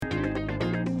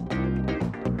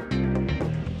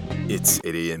It's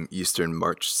 8 a.m. Eastern,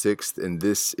 March 6th, and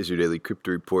this is your daily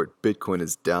crypto report. Bitcoin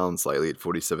is down slightly at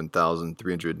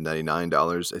 $47,399.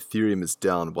 Ethereum is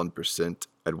down 1%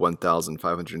 at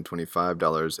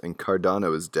 $1,525, and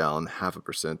Cardano is down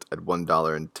 0.5% at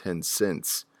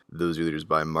 $1.10. Those are leaders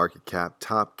by market cap.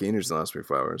 Top gainers in the last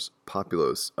 24 hours: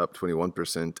 Populos up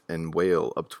 21% and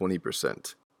Whale up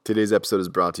 20%. Today's episode is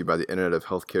brought to you by the Internet of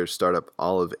Healthcare startup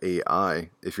Olive AI.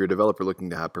 If you're a developer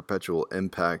looking to have perpetual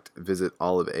impact, visit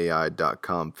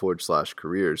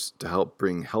oliveai.com/careers to help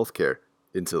bring healthcare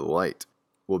into the light.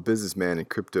 Well, businessman and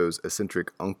crypto's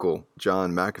eccentric uncle,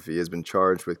 John McAfee, has been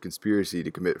charged with conspiracy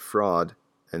to commit fraud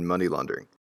and money laundering.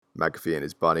 McAfee and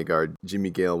his bodyguard,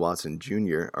 Jimmy Gale Watson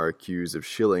Jr., are accused of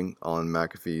shilling on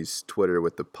McAfee's Twitter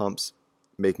with the pumps,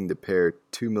 making the pair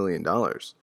 $2 million.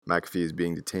 McAfee is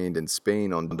being detained in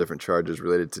Spain on different charges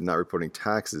related to not reporting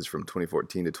taxes from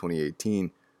 2014 to 2018,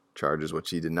 charges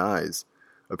which he denies.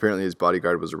 Apparently, his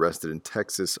bodyguard was arrested in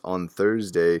Texas on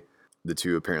Thursday. The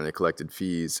two apparently collected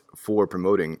fees for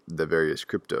promoting the various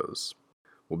cryptos.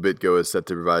 Well, BitGo is set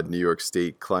to provide New York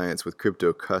State clients with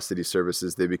crypto custody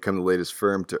services. They become the latest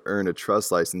firm to earn a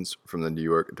trust license from the New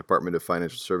York Department of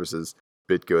Financial Services.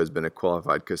 BitGo has been a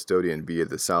qualified custodian via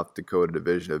the South Dakota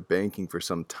Division of Banking for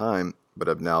some time, but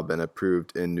have now been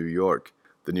approved in New York.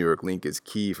 The New York link is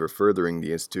key for furthering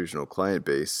the institutional client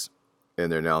base. In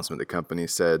their announcement, the company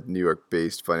said New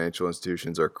York-based financial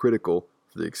institutions are critical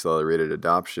for the accelerated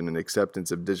adoption and acceptance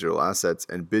of digital assets,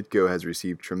 and BitGo has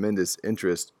received tremendous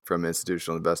interest from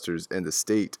institutional investors in the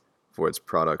state for its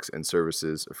products and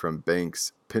services from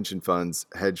banks, pension funds,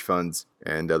 hedge funds,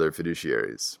 and other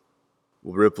fiduciaries.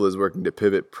 Well, Ripple is working to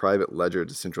pivot private ledger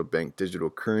to central bank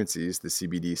digital currencies. The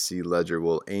CBDC ledger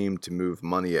will aim to move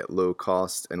money at low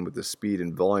cost and with the speed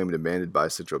and volume demanded by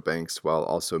central banks while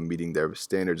also meeting their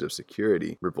standards of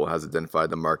security. Ripple has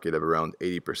identified the market of around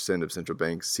 80% of central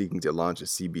banks seeking to launch a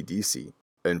CBDC.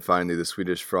 And finally, the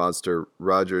Swedish fraudster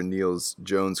Roger Nils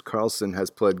Jones Carlson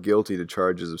has pled guilty to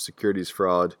charges of securities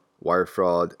fraud, wire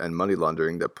fraud, and money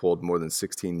laundering that pulled more than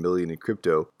 $16 million in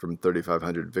crypto from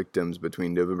 3,500 victims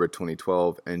between November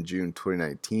 2012 and June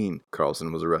 2019.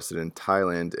 Carlson was arrested in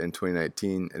Thailand in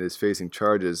 2019 and is facing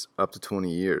charges up to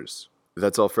 20 years.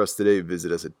 That's all for us today.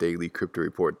 Visit us at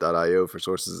dailycryptoreport.io for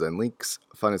sources and links.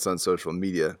 Find us on social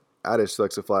media at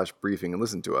 @Flash Briefing and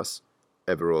listen to us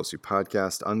everywhere else you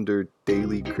podcast under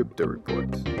Daily Crypto Report.